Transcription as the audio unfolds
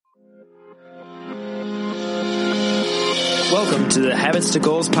Welcome to the Habits to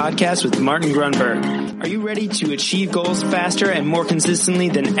Goals podcast with Martin Grunberg. Are you ready to achieve goals faster and more consistently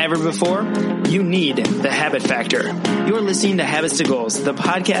than ever before? You need the Habit Factor. You're listening to Habits to Goals, the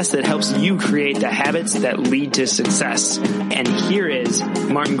podcast that helps you create the habits that lead to success. And here is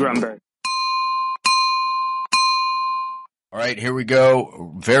Martin Grunberg. All right, here we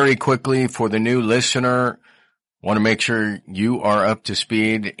go. Very quickly for the new listener, want to make sure you are up to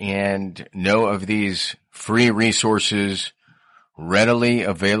speed and know of these free resources readily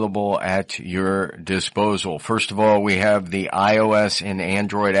available at your disposal. First of all, we have the iOS and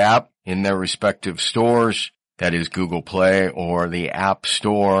Android app in their respective stores. That is Google Play or the App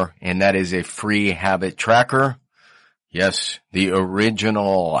Store, and that is a free habit tracker. Yes, the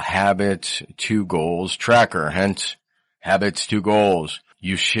original Habits to Goals tracker, hence Habits to Goals.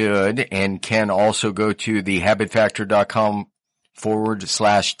 You should and can also go to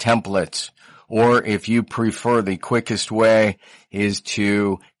thehabitfactor.com/templates. Or if you prefer, the quickest way is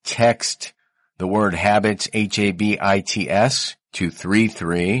to text the word habits, HABITS, to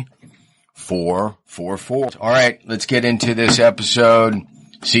 33444. All right, let's get into this episode.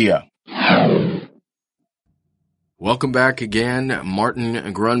 See ya. Welcome back again. Martin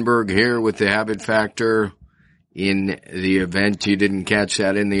Grunberg here with the Habit Factor. In the event you didn't catch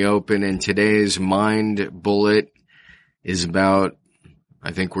that in the open, and today's mind bullet is about,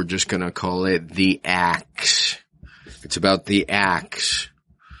 I think we're just going to call it the axe. It's about the axe.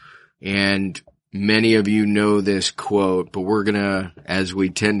 And many of you know this quote, but we're going to, as we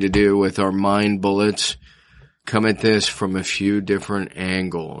tend to do with our mind bullets, come at this from a few different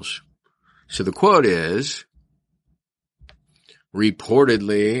angles. So the quote is,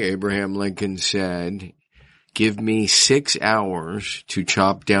 reportedly, Abraham Lincoln said, "Give me 6 hours to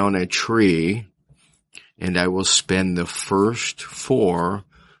chop down a tree, and I will spend the first 4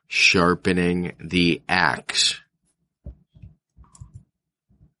 sharpening the axe."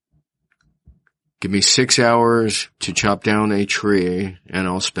 Give me 6 hours to chop down a tree, and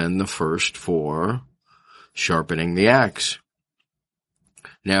I'll spend the first 4 sharpening the axe.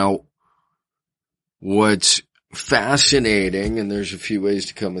 Now, what's fascinating, and there's a few ways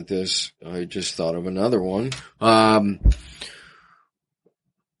to come at this. I just thought of another one.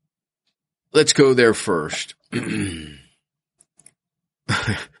 Let's go there first.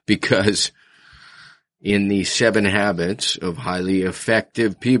 Because in the 7 Habits of Highly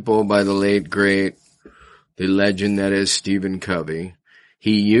Effective People by the late great, the legend that is Stephen Covey,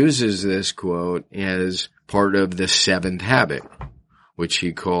 he uses this quote as part of the 7th habit, which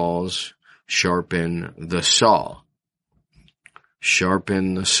he calls sharpen the saw.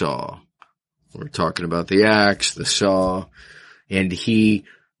 Sharpen the saw. We're talking about the axe, the saw, and he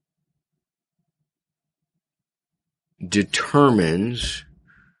determines,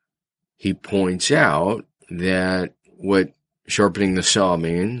 he points out that what sharpening the saw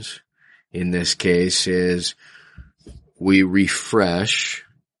means in this case is we refresh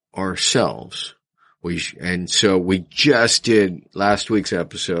ourselves. And so we just did last week's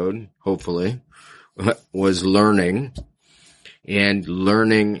episode, hopefully, was learning. And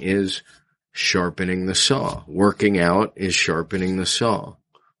learning is sharpening the saw. Working out is sharpening the saw.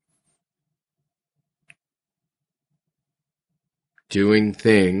 Doing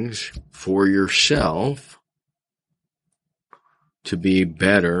things for yourself to be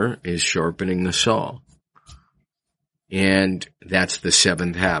better is sharpening the saw. And that's the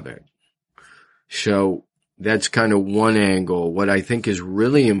 7th habit. So that's kind of one angle. What I think is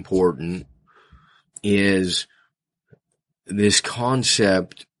really important is this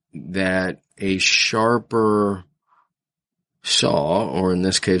concept that a sharper saw, or in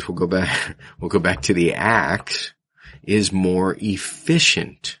this case we'll go back to the axe, is more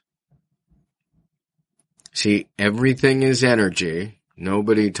efficient. See, everything is energy.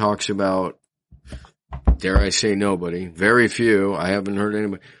 Nobody talks about, dare I say nobody, very few, I haven't heard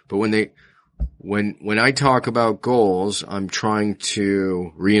anybody, but when I talk about goals, I'm trying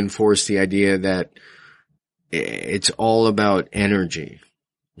to reinforce the idea that it's all about energy.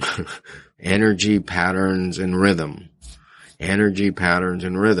 Energy, patterns, and rhythm. Energy, patterns,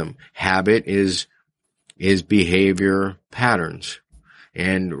 and rhythm. Habit is behavior patterns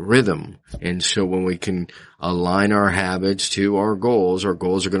and rhythm. And so when we can align our habits to our goals are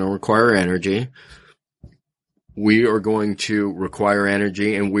going to require energy. We are going to require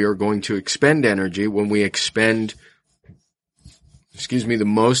energy, and we are going to expend energy. When we expend, the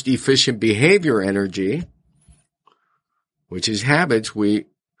most efficient behavior energy, which is habits, we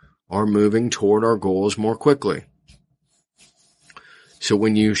are moving toward our goals more quickly. So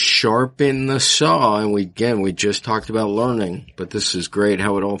when you sharpen the saw, and we just talked about learning, but this is great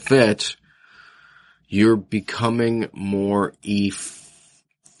how it all fits. you're becoming more efficient.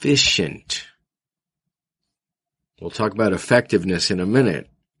 We'll talk about effectiveness in a minute,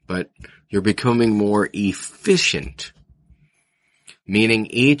 but you're becoming more efficient. Meaning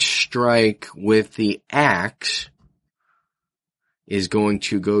each strike with the axe is going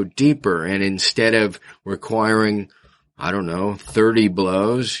to go deeper, and instead of requiring, 30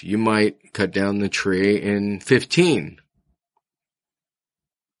 blows, you might cut down the tree in 15.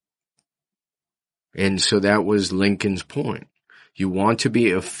 And so that was Lincoln's point. You want to be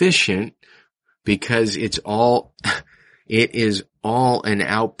efficient because it is all an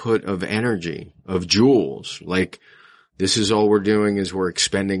output of energy, of joules. Like, this is all we're doing is we're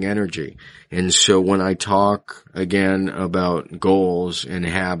expending energy. And so when I talk again about goals and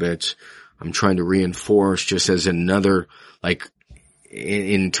habits, I'm trying to reinforce just as another, like,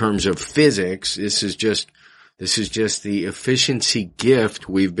 in terms of physics, this is just the efficiency gift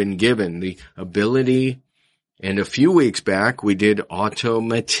we've been given, the ability. And a few weeks back, we did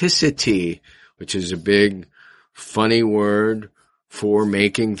automaticity, which is a big, funny word for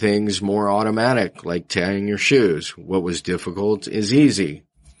making things more automatic, like tying your shoes. What was difficult is easy.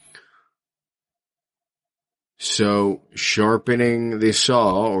 So sharpening the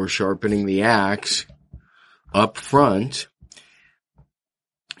saw or sharpening the axe up front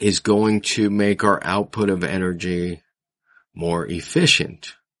is going to make our output of energy more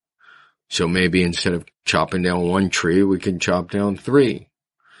efficient. So maybe instead of chopping down one tree, we can chop down 3.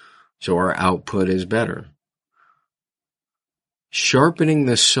 So our output is better. Sharpening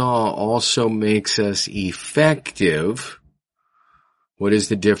the saw also makes us effective. What is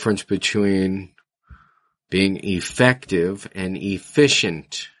the difference between being effective and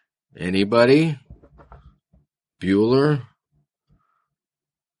efficient? Anybody? Bueller?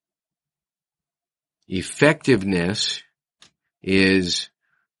 Effectiveness is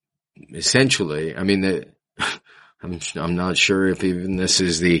essentially, I'm not sure if even this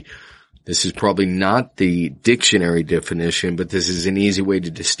is probably not the dictionary definition, but this is an easy way to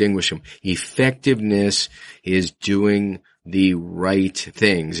distinguish them. Effectiveness is doing the right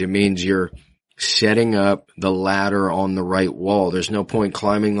things. It means you're setting up the ladder on the right wall. There's no point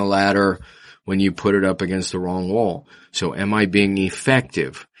climbing the ladder when you put it up against the wrong wall. So am I being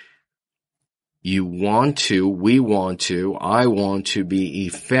effective? I want to be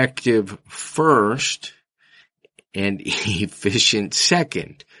effective first and efficient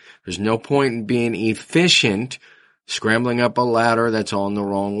second. There's no point in being efficient, scrambling up a ladder that's on the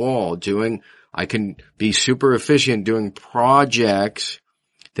wrong wall. I can be super efficient doing projects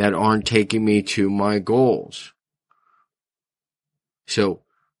that aren't taking me to my goals. So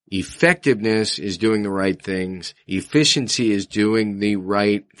effectiveness is doing the right things. Efficiency is doing the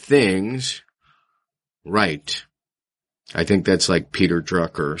right things right. I think that's like Peter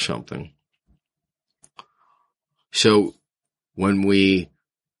Drucker or something. So when we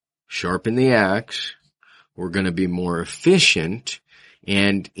sharpen the axe, we're going to be more efficient,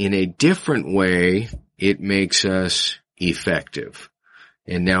 and in a different way, it makes us effective.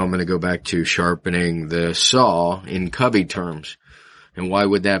 And now I'm going to go back to sharpening the saw in Covey terms. And why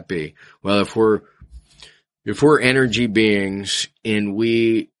would that be? Well, if we're energy beings and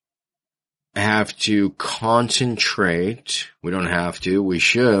we have to concentrate, we don't have to, we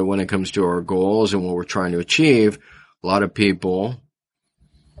should, when it comes to our goals and what we're trying to achieve. A lot of people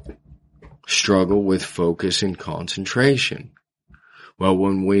struggle with focus and concentration. Well,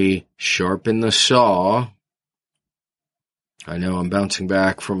 when we sharpen the saw, I know I'm bouncing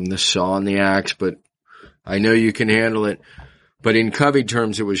back from the saw and the axe, but I know you can handle it. But in Covey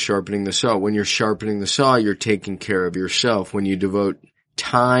terms, it was sharpening the saw. When you're sharpening the saw, you're taking care of yourself. When you devote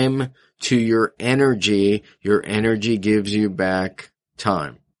time to your energy gives you back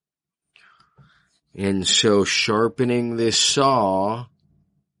time. And so sharpening this saw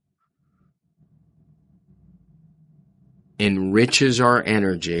enriches our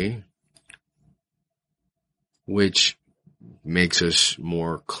energy, which makes us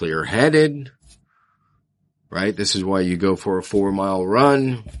more clear-headed, right? This is why you go for a 4-mile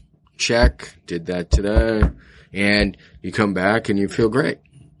run. Check. Did that today. And you come back and you feel great.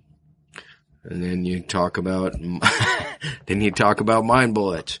 And then you talk about, mind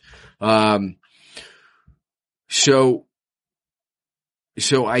bullets. So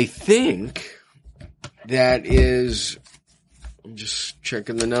I think that is, I'm just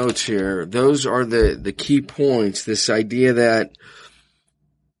checking the notes here. Those are the key points. This idea that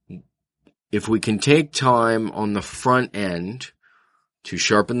if we can take time on the front end to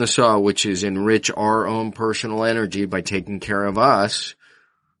sharpen the saw, which is enrich our own personal energy by taking care of us,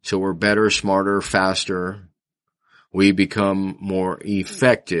 so we're better, smarter, faster, we become more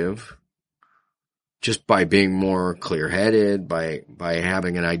effective. just by being more clear-headed, by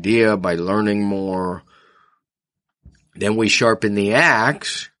having an idea, by learning more. Then we sharpen the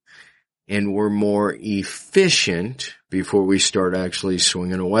axe, and we're more efficient before we start actually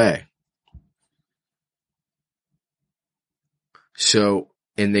swinging away. So,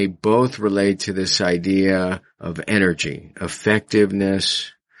 and they both relate to this idea of energy,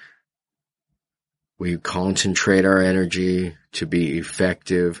 effectiveness. We concentrate our energy to be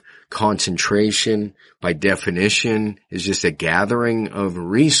effective. Concentration, by definition, is just a gathering of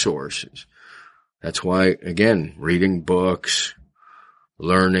resources. That's why, again, reading books,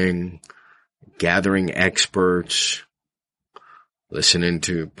 learning, gathering experts, listening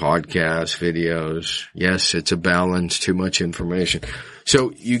to podcasts, videos. Yes, it's a balance, too much information.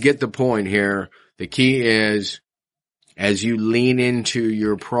 So you get the point here. The key is, as you lean into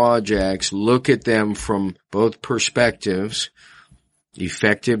your projects, look at them from both perspectives,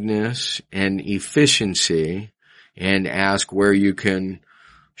 effectiveness and efficiency, and ask where you can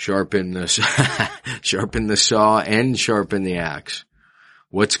sharpen the saw and sharpen the axe.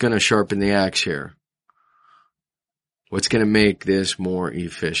 What's going to sharpen the axe here? What's going to make this more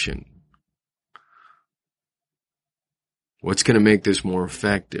efficient? What's going to make this more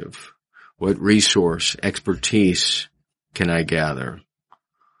effective? What resource, expertise can I gather?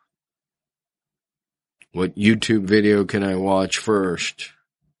 What YouTube video can I watch first?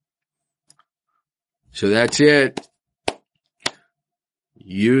 So that's it.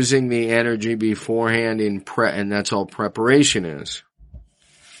 Using the energy beforehand and that's all preparation is.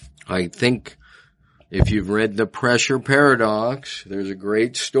 I think if you've read The Pressure Paradox, there's a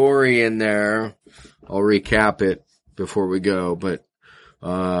great story in there. I'll recap it before we go, but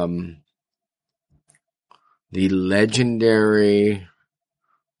the legendary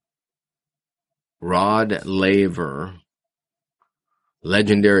Rod Laver,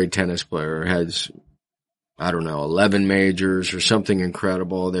 legendary tennis player, has, 11 majors or something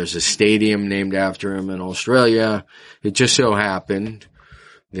incredible. There's a stadium named after him in Australia. It just so happened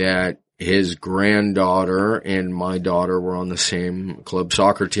that his granddaughter and my daughter were on the same club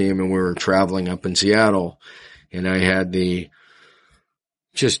soccer team, and we were traveling up in Seattle, and I had the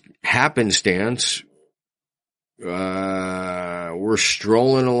just happenstance. We're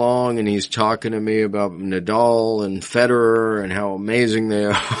strolling along and he's talking to me about Nadal and Federer and how amazing they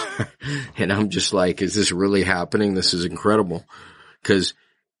are. And I'm just like, is this really happening? This is incredible. 'Cause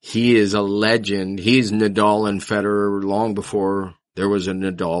he is a legend. He's Nadal and Federer long before there was a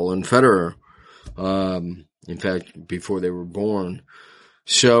Nadal and Federer. In fact, before they were born.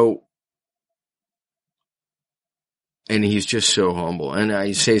 So, and he's just so humble. And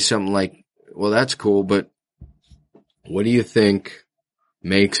I say something like, well, that's cool, but what do you think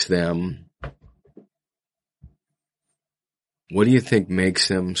makes them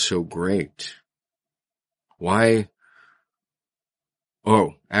so great? Why?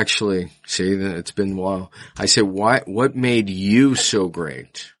 Oh, actually, see, it's been a while. I said, what made you so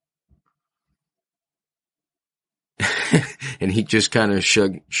great? And he just kind of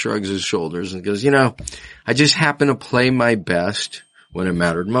shrugs his shoulders and goes, I just happen to play my best when it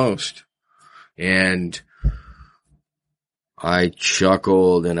mattered most. And I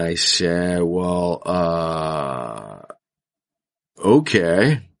chuckled and I said, well,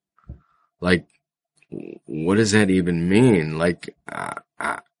 okay. Like, what does that even mean? Like,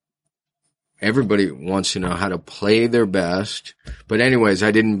 everybody wants to know how to play their best. But anyways, I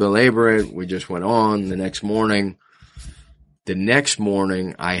didn't belabor it. We just went on. The next morning,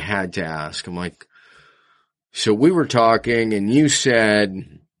 I had to ask. I'm like, so we were talking and you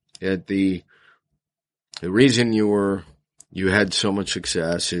said that the reason you had so much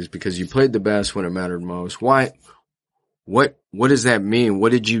success is because you played the best when it mattered most. Why? What does that mean?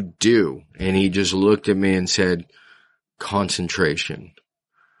 What did you do? And he just looked at me and said, concentration.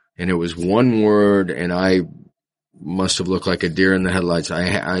 And it was one word, and I must have looked like a deer in the headlights.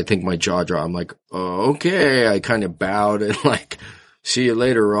 I think my jaw dropped. I'm like, oh, okay. I kind of bowed and like, see you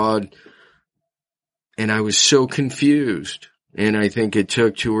later, Rod. And I was so confused. And I think it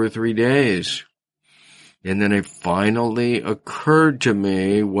took 2 or 3 days. And then it finally occurred to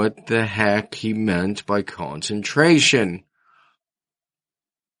me what the heck he meant by concentration.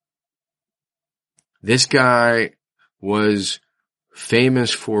 This guy was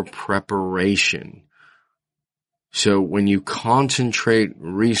famous for preparation. So when you concentrate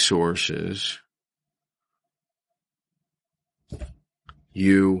resources,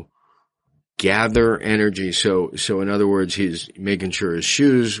 you gather energy. So in other words, he's making sure his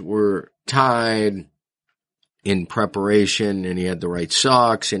shoes were tied in preparation, and he had the right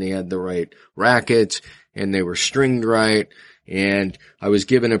socks, and he had the right rackets, and they were stringed right. And I was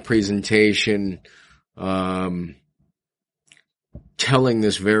given a presentation telling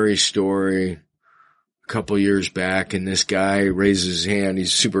this very story a couple years back, and this guy raises his hand.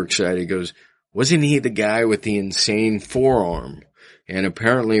 He's super excited. He goes, wasn't he the guy with the insane forearm? And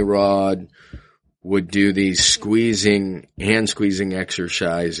apparently Rod would do these hand squeezing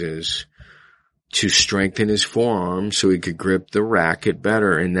exercises to strengthen his forearm so he could grip the racket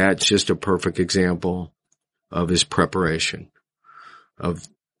better. And that's just a perfect example of his preparation, of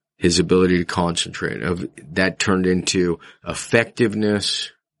his ability to concentrate, of that turned into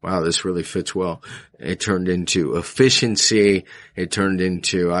effectiveness. Wow, this really fits well. It turned into efficiency. It turned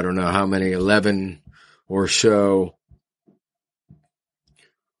into, I don't know how many, 11 or so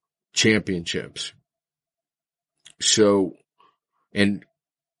championships. So, and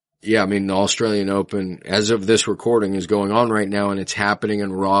yeah, I mean, the Australian Open, as of this recording, is going on right now, and it's happening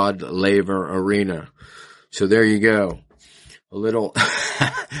in Rod Laver Arena. So there you go. A little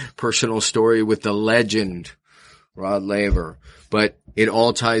personal story with the legend, Rod Laver. But it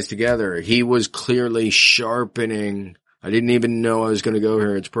all ties together. He was clearly sharpening. I didn't even know I was going to go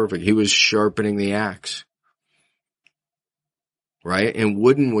here. It's perfect. He was sharpening the axe. Right? And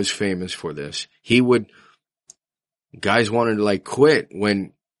Wooden was famous for this. Guys wanted to quit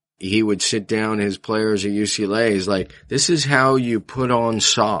when he would sit down his players at UCLA. He's like, this is how you put on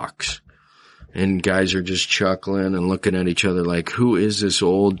socks. And guys are just chuckling and looking at each other like, who is this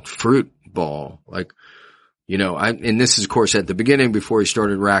old fruit ball? And this is, of course, at the beginning before he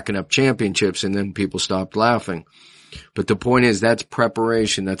started racking up championships, and then people stopped laughing. But the point is, that's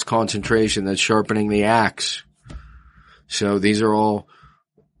preparation, that's concentration, that's sharpening the axe. So these are all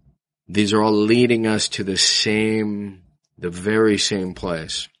leading us to the very same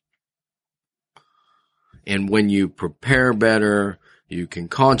place. And when you prepare better, you can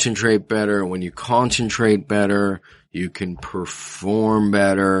concentrate better. When you concentrate better, you can perform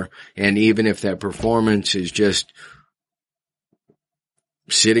better. And even if that performance is just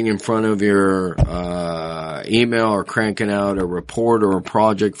sitting in front of your email or cranking out a report or a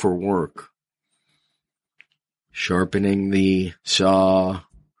project for work, sharpening the saw,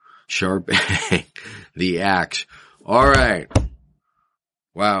 sharpening the axe. All right.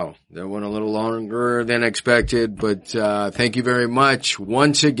 Wow, that went a little longer than expected, but thank you very much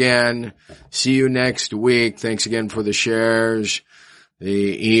once again. See you next week. Thanks again for the shares,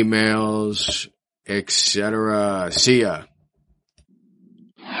 the emails, etc. See ya.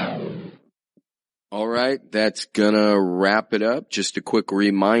 All right, that's gonna wrap it up. Just a quick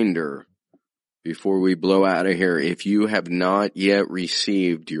reminder before we blow out of here. If you have not yet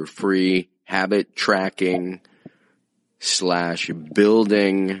received your free habit tracking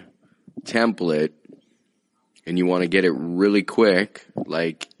 /building template, and you want to get it really quick,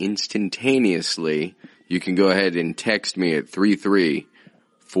 like instantaneously, you can go ahead and text me at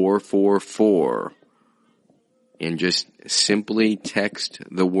 33444 and just simply text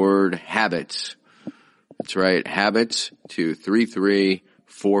the word habits. That's right, habits to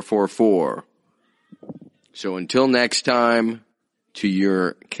 33444. So until next time, to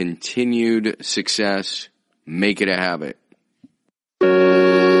your continued success, make it a habit.